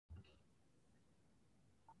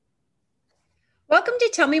Welcome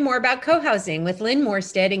to Tell Me More About Co-Housing with Lynn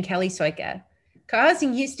Morstead and Kelly Soika.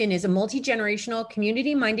 Co-Housing Houston is a multi-generational,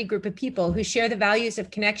 community-minded group of people who share the values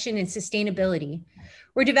of connection and sustainability.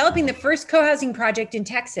 We're developing the first co-housing project in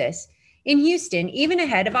Texas, in Houston, even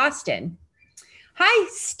ahead of Austin. Hi,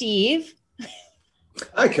 Steve.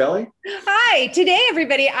 Hi, Kelly. Hi. Today,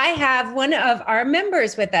 everybody, I have one of our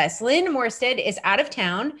members with us. Lynn Morstead is out of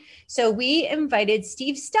town, so we invited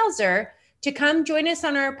Steve Stelzer to come join us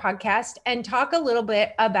on our podcast and talk a little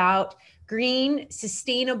bit about green,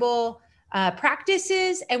 sustainable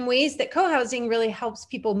practices and ways that co-housing really helps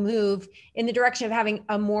people move in the direction of having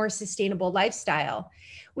a more sustainable lifestyle.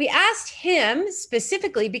 We asked him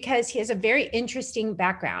specifically because he has a very interesting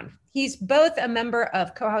background. He's both a member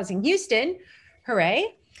of Co-Housing Houston,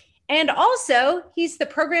 hooray, and also he's the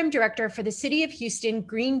program director for the City of Houston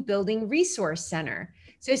Green Building Resource Center.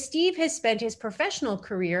 So Steve has spent his professional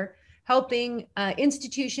career helping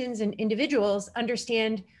institutions and individuals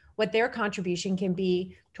understand what their contribution can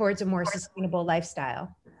be towards a more sustainable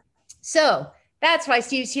lifestyle. So that's why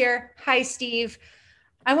Steve's here. Hi, Steve.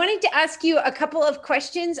 I wanted to ask you a couple of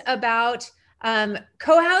questions about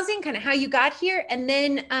co-housing, kind of how you got here, and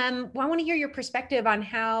then I want to hear your perspective on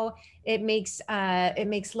how it makes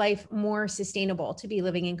life more sustainable to be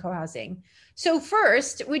living in co-housing. So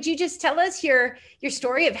first, would you just tell us your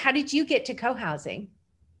story of how did you get to co-housing?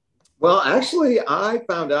 Well, actually, I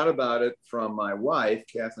found out about it from my wife,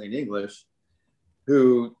 Kathleen English,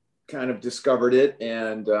 who kind of discovered it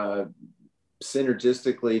and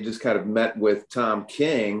synergistically just kind of met with Tom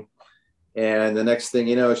King. And the next thing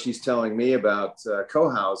you know, she's telling me about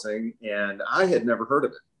co-housing, and I had never heard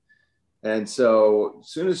of it. And so as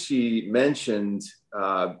soon as she mentioned,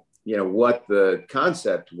 what the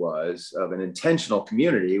concept was of an intentional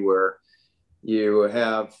community where you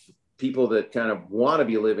have people that kind of want to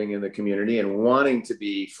be living in the community and wanting to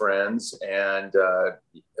be friends and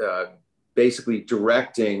basically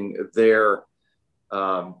directing their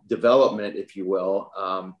development, if you will.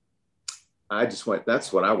 I just went,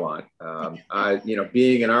 that's what I want.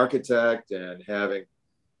 Being an architect and having,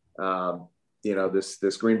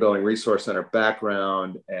 this Green Building Resource Center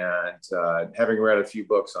background and having read a few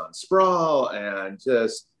books on sprawl and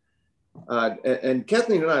just, and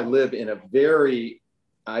Kathleen and I live in a very,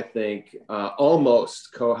 I think,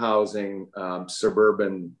 almost co-housing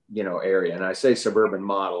suburban, area. And I say suburban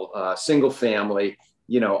model, single family,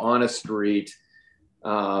 on a street,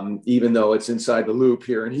 even though it's inside the loop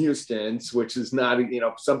here in Houston, which is not,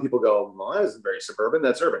 some people go, well, that isn't very suburban,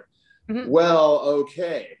 that's urban. Mm-hmm. Well,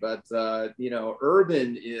 okay. But,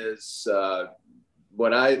 urban is,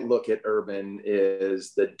 what I look at urban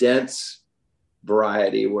is the dense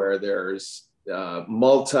variety where there's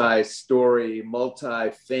multi-story,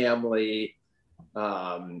 multi-family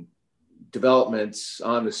developments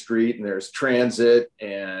on the street, and there's transit,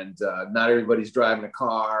 and not everybody's driving a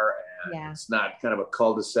car, and it's not kind of a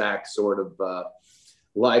cul-de-sac sort of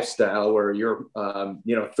lifestyle where you're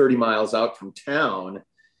 30 miles out from town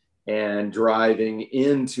and driving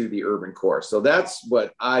into the urban core. So that's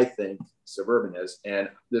what I think suburban is, and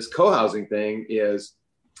this co-housing thing is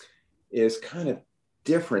kind of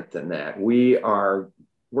different than that. We're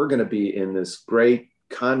going to be in this great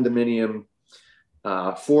condominium,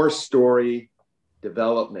 4-story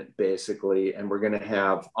development, basically, and we're going to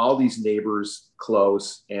have all these neighbors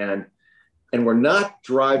close, and we're not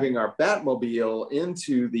driving our Batmobile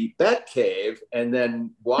into the Bat Cave and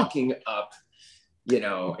then walking up,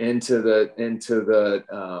 into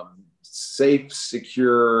the safe,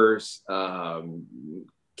 secure,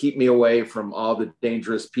 keep me away from all the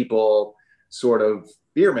dangerous people sort of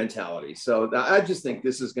fear mentality. So I just think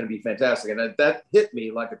this is going to be fantastic. And that hit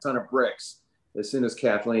me like a ton of bricks as soon as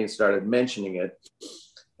Kathleen started mentioning it.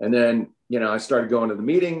 And then, I started going to the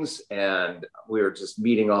meetings, and we were just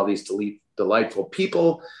meeting all these delightful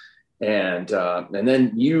people. And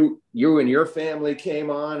then you and your family came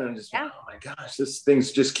on, and just, oh my gosh,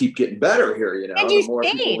 things just keep getting better here, And you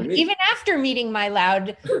stayed, even after meeting my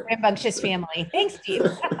loud, rambunctious family. Thanks, Steve.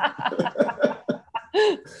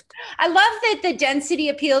 I love that the density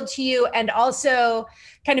appealed to you, and also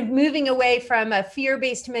kind of moving away from a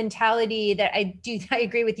fear-based mentality that I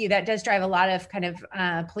agree with you, that does drive a lot of kind of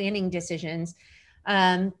planning decisions,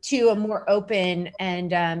 to a more open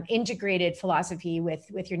and integrated philosophy with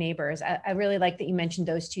your neighbors. I really like that you mentioned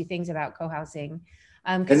those two things about co-housing.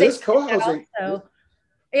 And this co-housing. I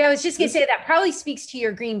was just going to say that probably speaks to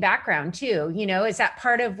your green background too. Is that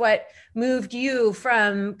part of what moved you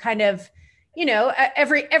from kind of,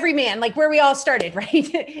 every man, like where we all started,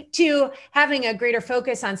 right, to having a greater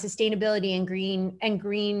focus on sustainability and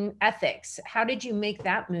green ethics? How did you make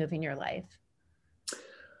that move in your life?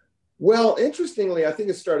 Well, interestingly, I think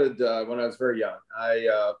it started when I was very young.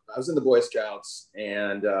 I was in the Boy Scouts,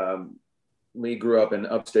 and we grew up in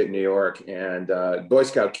upstate New York, and Boy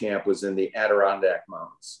Scout camp was in the Adirondack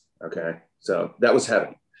Mountains. Okay, so that was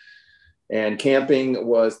heaven. And camping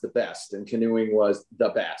was the best, and canoeing was the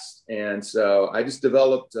best. And so I just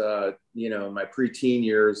developed, my preteen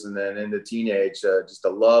years and then into teenage, just a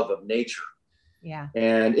love of nature. Yeah.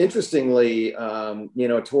 And interestingly,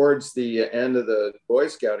 towards the end of the Boy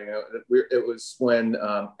Scouting, it was when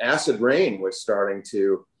acid rain was starting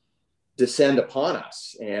to descend upon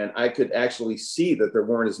us. And I could actually see that there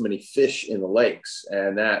weren't as many fish in the lakes.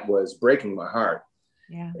 And that was breaking my heart.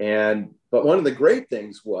 Yeah. But one of the great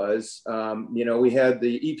things was, we had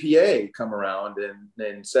the EPA come around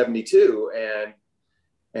in 72,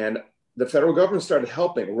 and the federal government started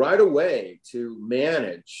helping right away to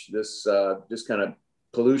manage this kind of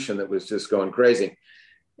pollution that was just going crazy.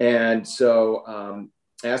 And so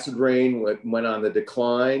acid rain went on the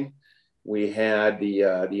decline. We had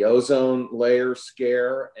the ozone layer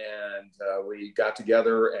scare, and we got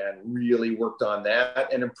together and really worked on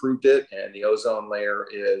that and improved it. And the ozone layer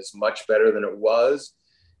is much better than it was.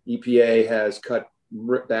 EPA has cut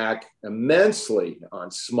back immensely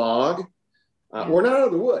on smog. We're not out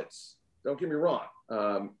of the woods. Don't get me wrong.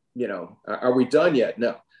 Are we done yet?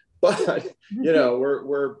 No, but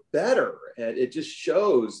we're better, and it just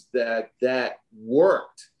shows that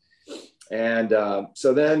worked. And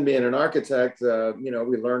so then, being an architect, we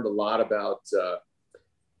learned a lot about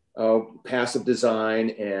passive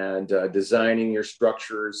design and designing your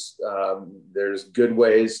structures. There's good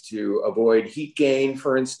ways to avoid heat gain,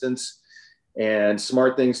 for instance, and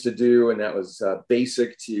smart things to do. And that was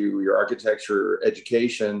basic to your architecture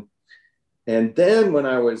education. And then when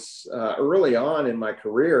I was early on in my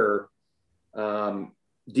career,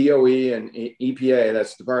 DOE and EPA,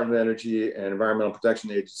 that's Department of Energy and Environmental Protection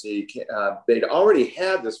Agency, they'd already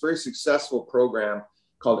had this very successful program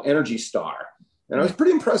called Energy Star. And I was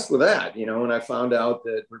pretty impressed with that, when I found out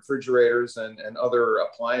that refrigerators and other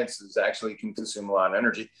appliances actually can consume a lot of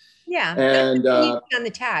energy. Yeah. And on the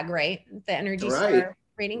tag, right? The Energy Star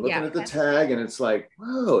rating. Looking at the tag, and it's like,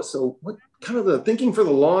 whoa, so what kind of the thinking for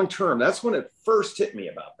the long term? That's when it first hit me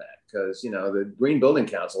about that, because, the Green Building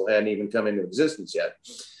Council hadn't even come into existence yet.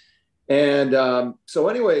 And so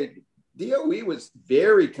anyway, DOE was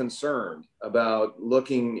very concerned about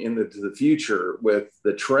looking into the future with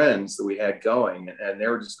the trends that we had going. And they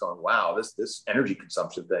were just going, wow, this energy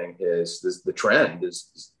consumption thing the trend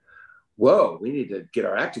is, whoa, we need to get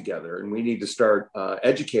our act together, and we need to start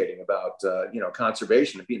educating about,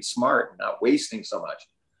 conservation and being smart and not wasting so much.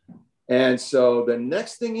 And so the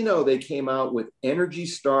next thing you know, they came out with Energy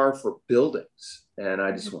Star for buildings. And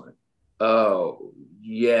I just went, oh,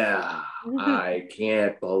 yeah, I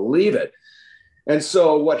can't believe it. And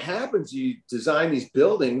so what happens, you design these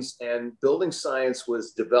buildings, and building science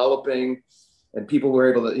was developing, and people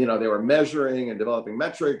were able to, they were measuring and developing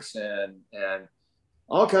metrics and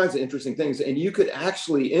all kinds of interesting things. And you could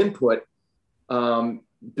actually input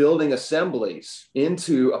building assemblies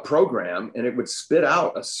into a program, and it would spit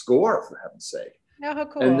out a score, for heaven's sake. Oh, how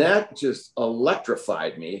cool. And that just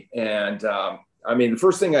electrified me. And the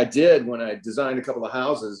first thing I did when I designed a couple of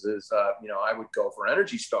houses is, I would go for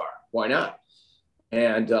Energy Star. Why not?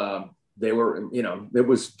 And they were, it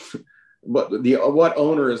was, what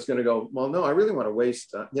owner is going to go, well, no, I really want to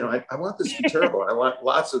waste, I want this to be terrible. I want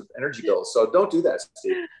lots of energy bills. So don't do that,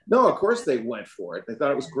 Steve. No, of course they went for it. They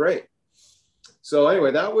thought it was great. So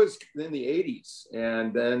anyway, that was in the 80s.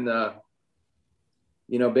 And then,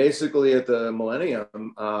 basically at the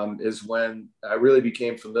millennium is when I really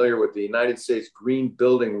became familiar with the United States Green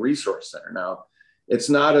Building Resource Center. Now, it's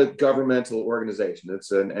not a governmental organization. It's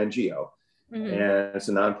an NGO. Mm-hmm. And it's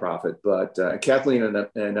a nonprofit. But Kathleen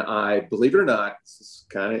and I, believe it or not, this is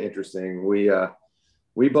kind of interesting. We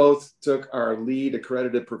both took our lead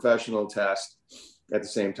accredited professional test at the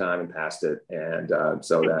same time and passed it. And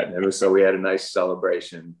so we had a nice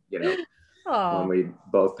celebration, when we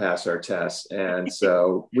both passed our tests. And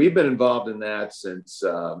so we've been involved in that since,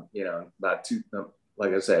 about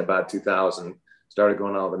 2000, started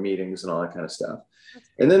going to all the meetings and all that kind of stuff.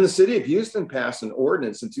 And then the city of Houston passed an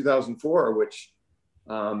ordinance in 2004, which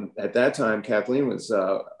at that time, Kathleen was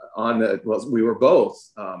we were both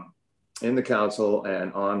in the council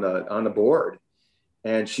and on the board.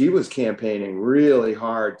 And she was campaigning really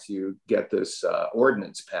hard to get this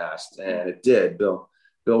ordinance passed, and it did. Bill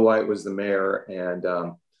White was the mayor,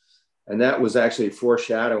 and that was actually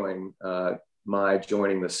foreshadowing my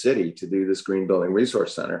joining the city to do this Green Building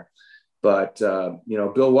Resource Center. But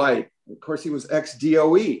Bill White, of course, he was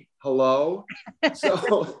ex-DOE, hello.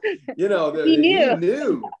 So, you know, he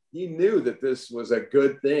knew that this was a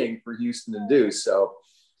good thing for Houston to do. So,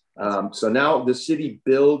 so now the city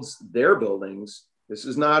builds their buildings. This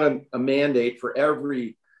is not a mandate for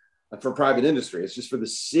private industry. It's just for the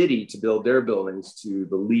city to build their buildings to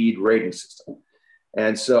the LEED rating system.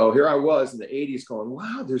 And so here I was in the 80s going,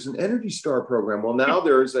 wow, there's an Energy Star program. Well, now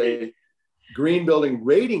there's a green building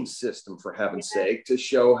rating system, for heaven's sake, to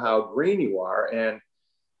show how green you are. And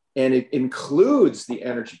it includes the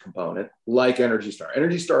energy component, like Energy Star.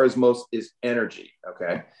 Energy Star is energy,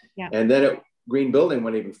 okay? Yeah. And then green building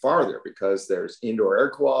went even farther because there's indoor air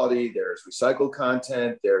quality, there's recycled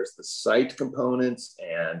content, there's the site components,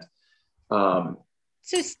 and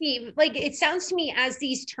so Steve, like it sounds to me as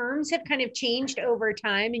these terms have kind of changed over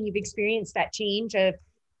time and you've experienced that change of,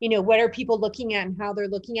 you know, what are people looking at and how they're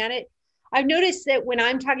looking at it. I've noticed that when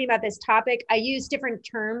I'm talking about this topic, I use different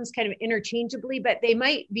terms kind of interchangeably, but they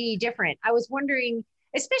might be different. I was wondering,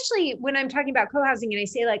 especially when I'm talking about co-housing and I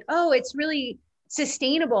say like, oh, it's really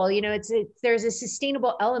sustainable, you know, there's a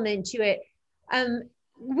sustainable element to it.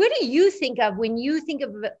 What do you think of when you think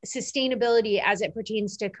of sustainability as it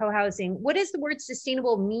pertains to co-housing? What does the word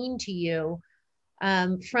sustainable mean to you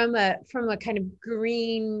from a kind of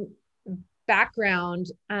green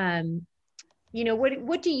background? You know,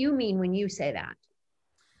 what do you mean when you say that?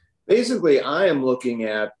 Basically, I am looking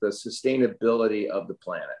at the sustainability of the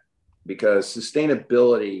planet, because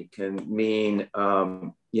sustainability can mean,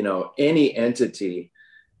 you know, any entity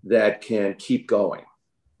that can keep going.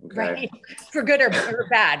 Okay. Right. For good or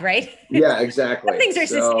bad, right? Yeah, exactly. Some things are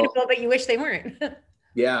sustainable, but you wish they weren't.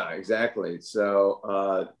 Yeah, exactly.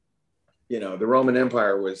 So, you know, the Roman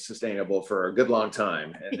Empire was sustainable for a good long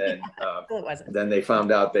time. And then, then they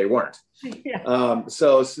found out they weren't. Yeah.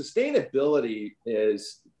 So sustainability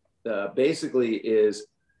is basically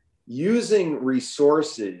using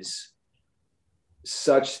resources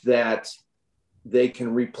such that they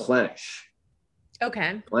can replenish.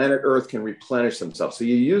 Okay. Planet Earth can replenish themselves. So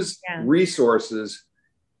you use resources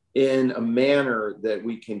in a manner that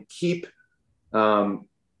we can keep the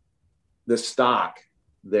stock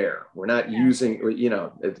there. We're not using, you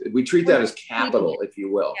know, we treat that as capital, if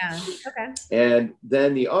you will. Yeah. Okay. And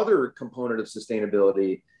then the other component of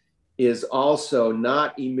sustainability is also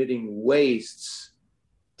not emitting wastes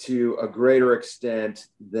to a greater extent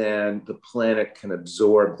than the planet can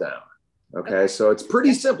absorb them. Okay, so it's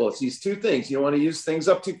pretty simple. It's these two things. You don't want to use things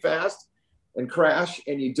up too fast and crash,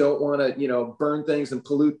 and you don't want to, you know, burn things and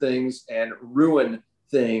pollute things and ruin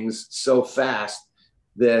things so fast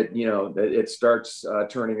that, you know, that it starts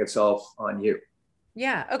turning itself on you.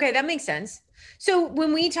 Yeah. Okay. That makes sense. So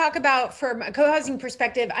when we talk about from a co-housing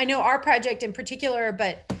perspective, I know our project in particular,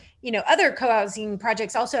 but, you know, other co-housing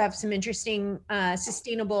projects also have some interesting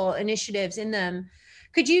sustainable initiatives in them.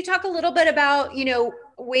 Could you talk a little bit about, you know,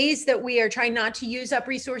 ways that we are trying not to use up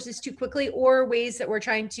resources too quickly, or ways that we're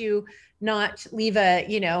trying to not leave a,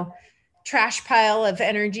 you know, trash pile of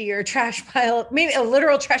energy or trash pile, maybe a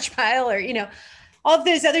literal trash pile, or, you know, all of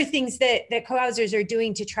those other things that co-housers are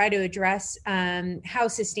doing to try to address how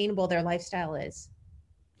sustainable their lifestyle is?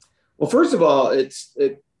 Well, first of all,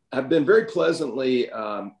 I've been very pleasantly,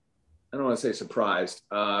 I don't want to say surprised.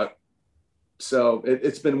 So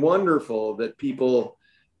it's been wonderful that people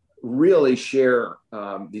really share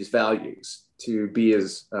these values to be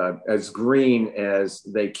as green as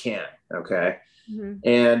they can. Okay. Mm-hmm.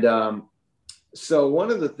 And so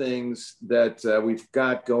one of the things that we've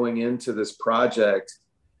got going into this project,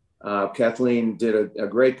 Kathleen did a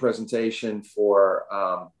great presentation for,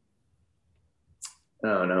 I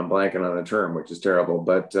don't know, I'm blanking on the term, which is terrible,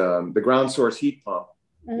 but the ground source heat pump,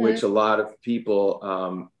 mm-hmm. which a lot of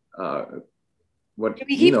people, we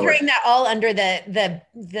keep throwing that all under the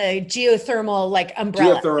geothermal like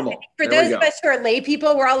umbrella. Geothermal. For those of us who are lay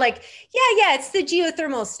people, we're all like, yeah, it's the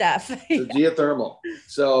geothermal stuff. The geothermal.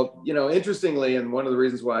 So, you know, interestingly, and one of the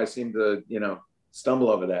reasons why I seem to, you know,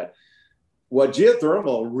 stumble over that, what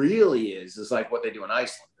geothermal really is like what they do in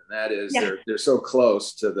Iceland. And that is they're so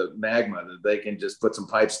close to the magma that they can just put some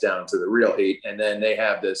pipes down to the real heat. And then they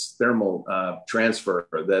have this thermal transfer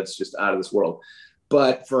that's just out of this world.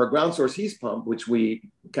 But for a ground source heat pump, which we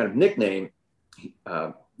kind of nickname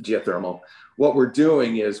geothermal, what we're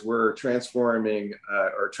doing is we're transferring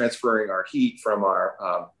our heat from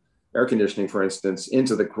our air conditioning, for instance,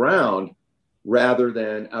 into the ground rather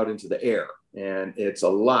than out into the air. And it's a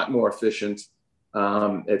lot more efficient.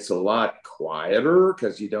 It's a lot quieter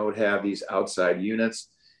because you don't have these outside units.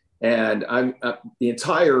 And the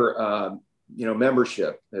entire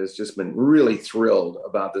membership has just been really thrilled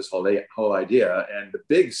about this whole idea. And the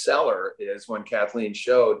big seller is when Kathleen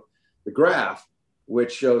showed the graph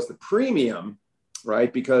which shows the premium,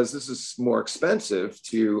 right? Because this is more expensive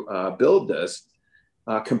to build this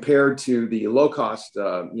compared to the low cost,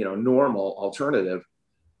 normal alternative.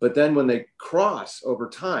 But then when they cross over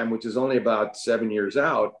time, which is only about 7 years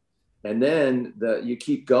out, and then you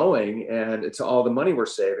keep going, and it's all the money we're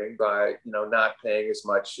saving by not paying as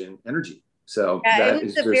much in energy. So yeah, it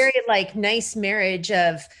was a very nice marriage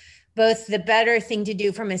of both the better thing to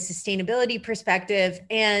do from a sustainability perspective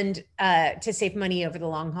and to save money over the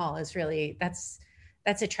long haul is really that's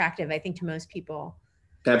attractive, I think, to most people.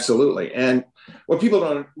 Absolutely. And what people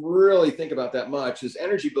don't really think about that much is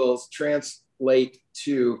energy bills translate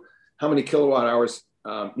to how many kilowatt hours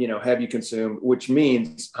have you consumed, which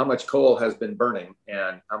means how much coal has been burning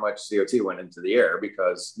and how much CO2 went into the air,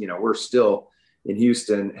 because we're still in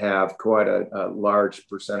Houston have quite a large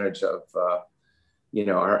percentage of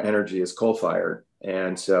our energy is coal fired,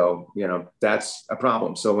 and so that's a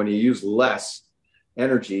problem. So when you use less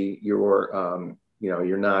energy, you're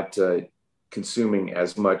not consuming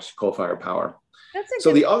as much coal-fired power.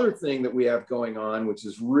 So the other thing that we have going on, which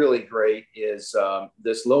is really great, is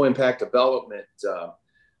this low-impact development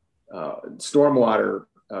stormwater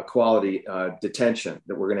quality detention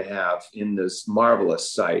that we're going to have in this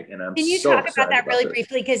marvelous site. And Can you talk about that really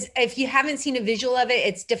briefly? Because if you haven't seen a visual of it,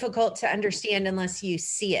 it's difficult to understand unless you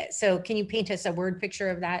see it. So can you paint us a word picture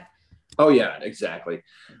of that? Oh, yeah, exactly.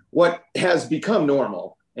 What has become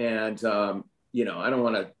normal, and I don't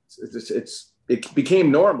want to, it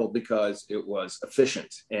became normal because it was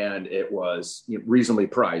efficient and it was reasonably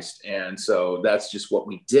priced. And so that's just what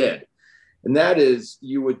we did. And that is,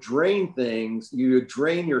 you would drain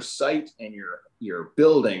your site and your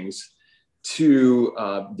buildings to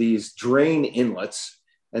these drain inlets,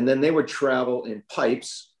 and then they would travel in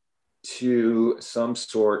pipes to some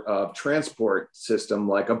sort of transport system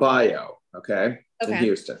like a bio, okay. In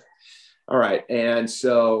Houston. All right. And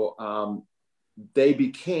so they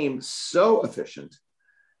became so efficient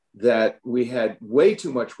that we had way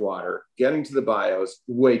too much water getting to the bios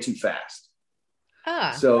way too fast.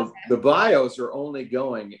 The bios are only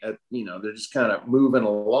going at, they're just kind of moving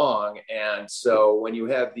along. And so when you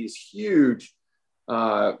have these huge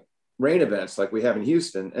rain events like we have in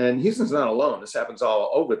Houston, and Houston's not alone, this happens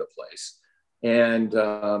all over the place. And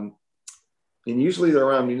usually they're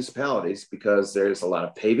around municipalities because there's a lot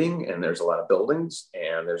of paving and there's a lot of buildings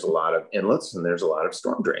and there's a lot of inlets and there's a lot of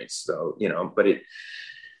storm drains. So,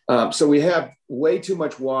 so we have way too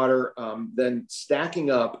much water, then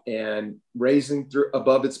stacking up and raising through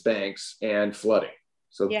above its banks and flooding.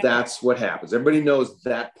 So that's what happens. Everybody knows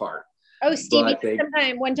that part. Oh, Steve,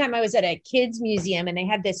 one time I was at a kids museum and they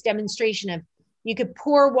had this demonstration of you could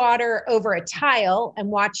pour water over a tile and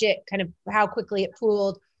watch it kind of how quickly it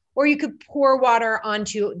pooled, or you could pour water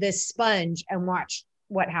onto this sponge and watch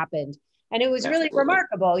what happened. And it was really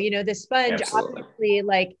remarkable. The sponge, obviously,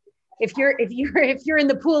 like if you're in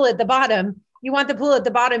the pool at the bottom, you want the pool at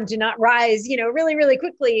the bottom to not rise, really, really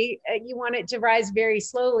quickly. You want it to rise very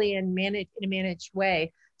slowly and manage in a managed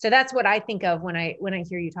way. So that's what I think of when I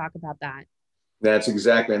hear you talk about that. That's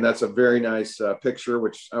exactly, and that's a very nice picture,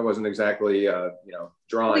 which I wasn't exactly,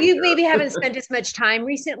 drawing. Well, you maybe haven't spent as much time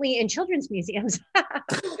recently in children's museums.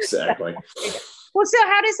 Exactly. Well, so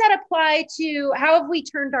how does that apply to, how have we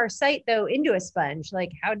turned our site though into a sponge?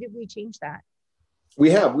 Like, how did we change that? We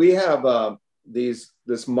have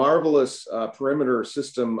this marvelous perimeter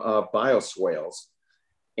system of bioswales,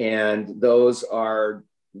 and those are,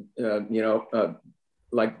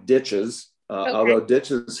 like ditches. Although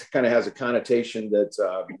ditches kind of has a connotation that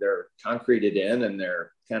they're concreted in and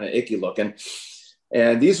they're kind of icky looking.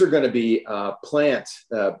 And these are going to be plant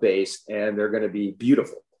based, and they're going to be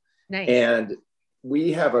beautiful. Nice. And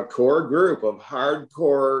we have a core group of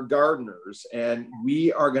hardcore gardeners, and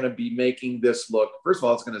we are going to be making this look, first of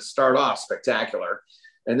all, it's going to start off spectacular.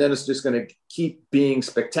 And then it's just going to keep being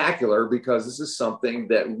spectacular because this is something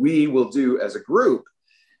that we will do as a group.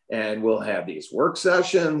 And we'll have these work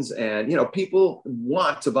sessions, and people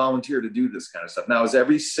want to volunteer to do this kind of stuff. Now, is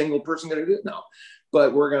every single person going to do it? No,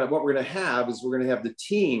 but what we're going to have the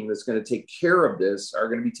team that's going to take care of this are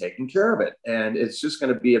going to be taking care of it, and it's just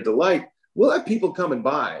going to be a delight. We'll have people coming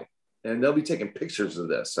by, and they'll be taking pictures of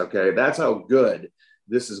this. Okay, that's how good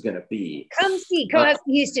this is going to be. Come see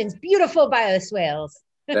Houston's beautiful bioswales.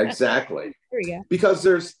 Exactly. Because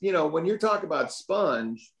there's, when you're talking about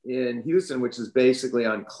sponge in Houston, which is basically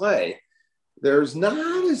on clay, there's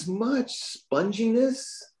not as much sponginess,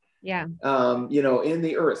 in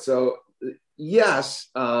the earth. So yes,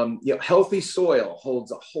 healthy soil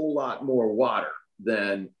holds a whole lot more water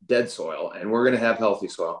than dead soil, and we're going to have healthy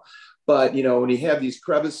soil. But, when you have these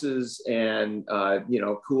crevices and,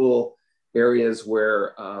 cool areas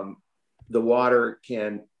where the water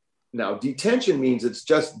can, now detention means it's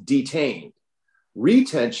just detained.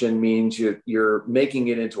 Retention means you're making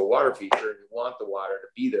it into a water feature and you want the water to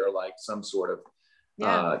be there like some sort of,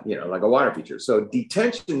 like a water feature. So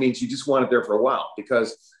detention means you just want it there for a while,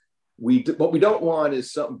 because what we don't want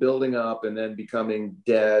is something building up and then becoming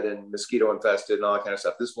dead and mosquito infested and all that kind of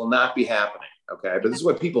stuff. This will not be happening. Okay. But this is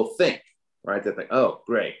what people think, right? They think, oh,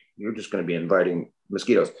 great, you're just going to be inviting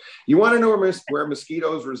mosquitoes. You want to know where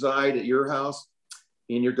mosquitoes reside at your house?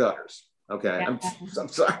 In your gutters. Okay. I'm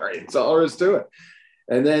sorry. It's all there is to it.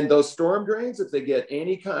 And then those storm drains, if they get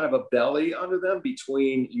any kind of a belly under them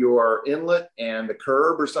between your inlet and the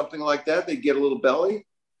curb or something like that, they get a little belly.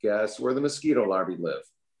 Guess where the mosquito larvae live?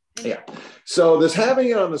 Yeah. So this having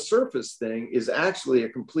it on the surface thing is actually a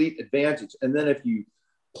complete advantage. And then if you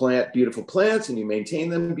plant beautiful plants and you maintain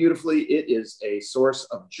them beautifully, it is a source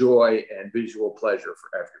of joy and visual pleasure for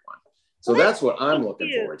everyone. So that's what I'm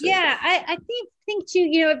looking forward to. Yeah, I think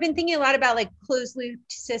too, I've been thinking a lot about like closed loop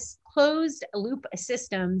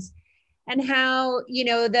systems and how,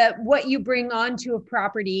 what you bring onto a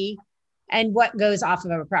property and what goes off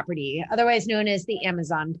of a property, otherwise known as the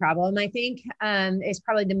Amazon problem, I think, is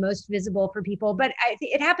probably the most visible for people. But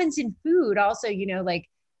it happens in food also, like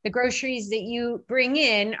the groceries that you bring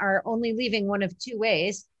in are only leaving one of two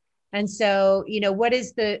ways. And so,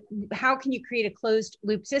 how can you create a closed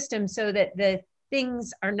loop system so that the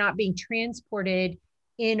things are not being transported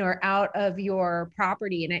in or out of your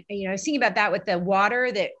property? And I was thinking about that with the water,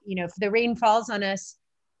 that, if the rain falls on us,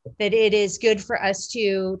 that it is good for us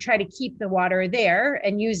to try to keep the water there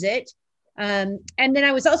and use it. And then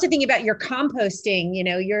I was also thinking about your composting,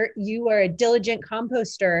 you are a diligent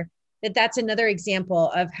composter, that's another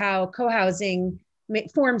example of how co-housing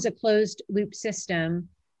forms a closed loop system.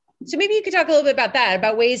 So maybe you could talk a little bit about that,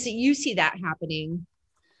 about ways that you see that happening.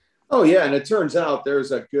 Oh, yeah. And it turns out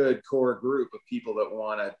there's a good core group of people that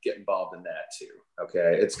want to get involved in that too.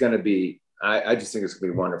 Okay. It's going to be, I just think it's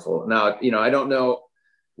going to be wonderful. Now, I don't know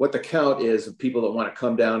what the count is of people that want to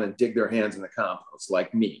come down and dig their hands in the compost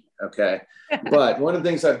like me. Okay. But one of the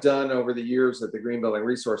things I've done over the years at the Green Building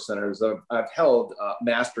Resource Center is I've held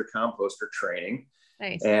master composter training.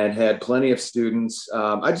 Nice. And had plenty of students.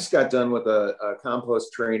 I just got done with a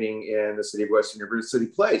compost training in the city of Western University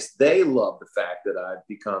Place. They love the fact that I've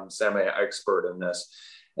become semi-expert in this.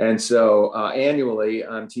 And so annually,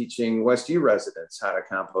 I'm teaching WestU residents how to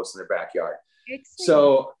compost in their backyard. Excellent.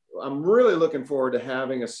 So I'm really looking forward to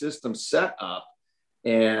having a system set up.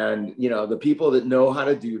 And, the people that know how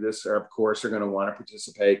to do this are, of course, are going to want to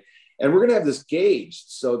participate. And we're going to have this gauged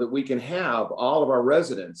so that we can have all of our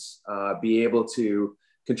residents be able to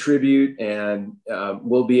contribute, and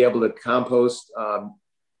we'll be able to compost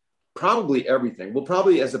probably everything. We'll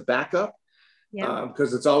probably, as a backup,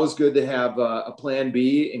 because it's always good to have a plan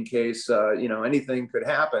B in case, anything could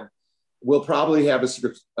happen. We'll probably have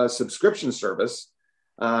a subscription service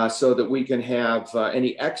so that we can have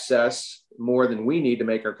any excess more than we need to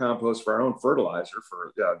make our compost for our own fertilizer.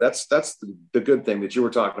 That's the good thing that you were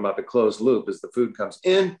talking about. The closed loop is the food comes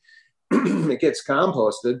in, it gets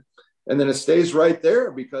composted, and then it stays right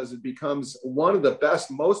there because it becomes one of the best,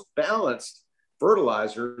 most balanced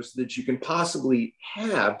fertilizers that you can possibly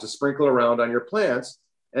have to sprinkle around on your plants.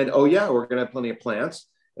 And we're going to have plenty of plants,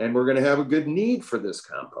 and we're going to have a good need for this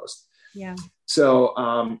compost. Yeah.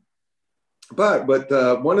 So, but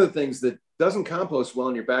one of the things that doesn't compost well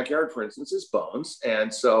in your backyard, for instance, is bones.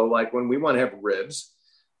 And so, like when we want to have ribs,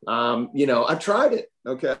 I've tried it.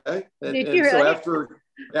 Okay. And so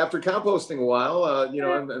after composting a while,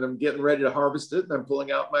 I'm getting ready to harvest it, and I'm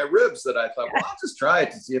pulling out my ribs that I thought, well, I'll just try it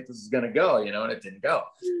to see if this is going to go, and it didn't go.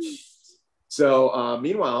 So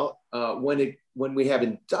meanwhile, when we have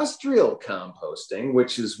industrial composting,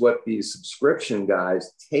 which is what these subscription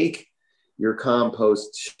guys take your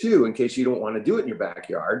compost to, in case you don't want to do it in your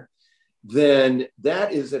backyard, then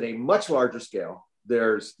that is at a much larger scale.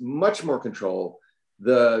 There's much more control.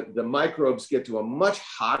 The microbes get to a much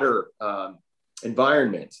hotter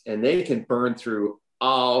environment, and they can burn through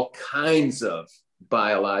all kinds of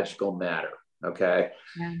biological matter. Okay.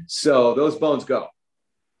 Yeah. So those bones go.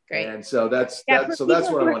 Great. And so that's what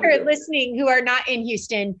I want to do. Listening who are not in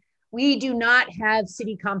Houston, we do not have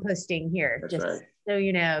city composting here. That's right. So,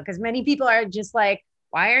 because many people are just like,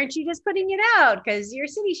 why aren't you just putting it out? Because your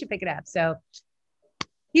city should pick it up. So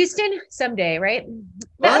Houston, someday, right?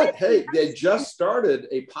 But hey, they just started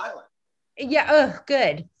a pilot. Yeah. Oh,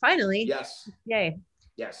 good. Finally. Yes. Yay.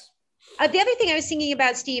 Yes. The other thing I was thinking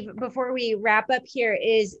about, Steve, before we wrap up here,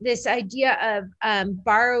 is this idea of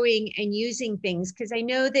borrowing and using things. Because I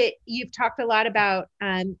know that you've talked a lot about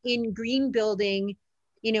in green building,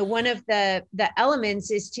 one of the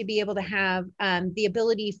elements is to be able to have the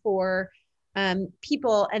ability for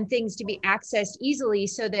people and things to be accessed easily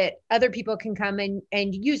so that other people can come and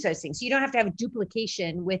use those things. So you don't have to have a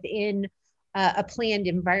duplication within a planned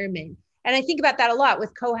environment. And I think about that a lot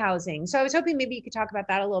with co-housing. So I was hoping maybe you could talk about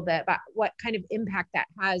that a little bit, about what kind of impact that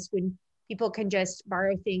has when people can just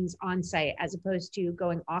borrow things on site as opposed to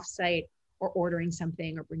going off site or ordering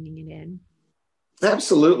something or bringing it in.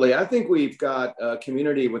 Absolutely. I think we've got a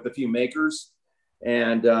community with a few makers,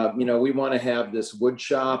 and we want to have this wood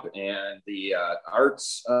shop and the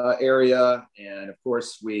arts area, and of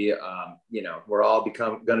course we're all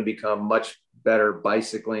going to become much better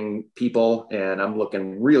bicycling people, and I'm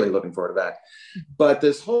really looking forward to that. But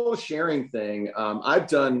this whole sharing thing, I've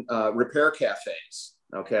done repair cafes,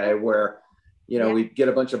 okay, where we get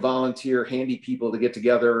a bunch of volunteer handy people to get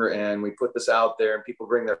together, and we put this out there, and people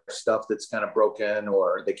bring their stuff that's kind of broken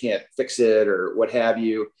or they can't fix it or what have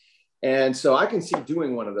you. And so I can see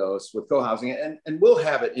doing one of those with co-housing, and we'll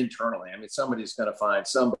have it internally. I mean, somebody's going to find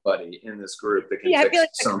somebody in this group that can fix I feel like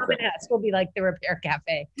something. The Common Ask will be like the repair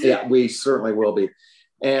cafe. Yeah, we certainly will be.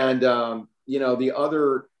 And, the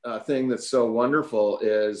other thing that's so wonderful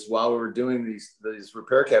is while we're doing these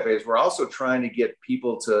repair cafes, we're also trying to get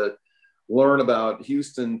people to learn about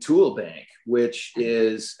Houston Tool Bank, which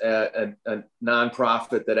is a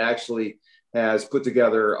nonprofit that actually has put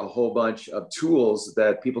together a whole bunch of tools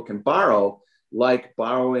that people can borrow, like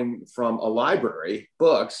borrowing from a library,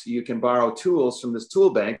 books. You can borrow tools from this tool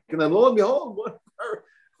bank. And then lo and behold,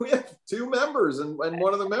 we have 2 members, and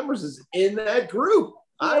one of the members is in that group.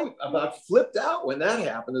 I about flipped out when that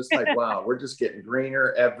happened. It's like, wow, we're just getting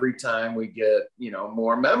greener every time we get,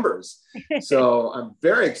 more members. So I'm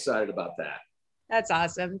very excited about that. That's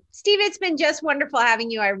awesome. Steve, it's been just wonderful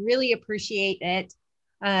having you. I really appreciate it.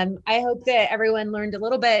 I hope that everyone learned a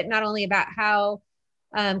little bit, not only about how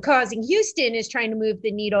Co-Housing Houston is trying to move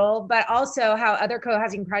the needle, but also how other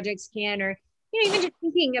co-housing projects can, or, even just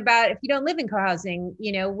thinking about if you don't live in co-housing,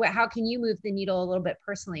 how can you move the needle a little bit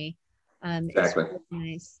personally? Exactly.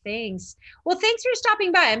 Really nice. Thanks. Well, thanks for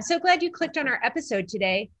stopping by. I'm so glad you clicked on our episode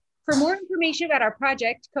today. For more information about our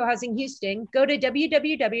project, Co-Housing Houston, go to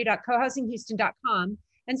www.cohousinghouston.com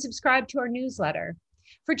and subscribe to our newsletter.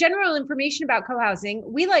 For general information about co-housing,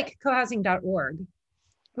 we like cohousing.org.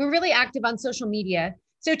 We're really active on social media,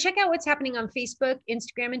 so check out what's happening on Facebook,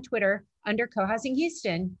 Instagram, and Twitter under Co-Housing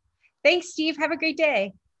Houston. Thanks, Steve. Have a great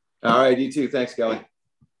day. All right, you too. Thanks, Kelly.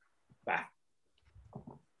 Bye.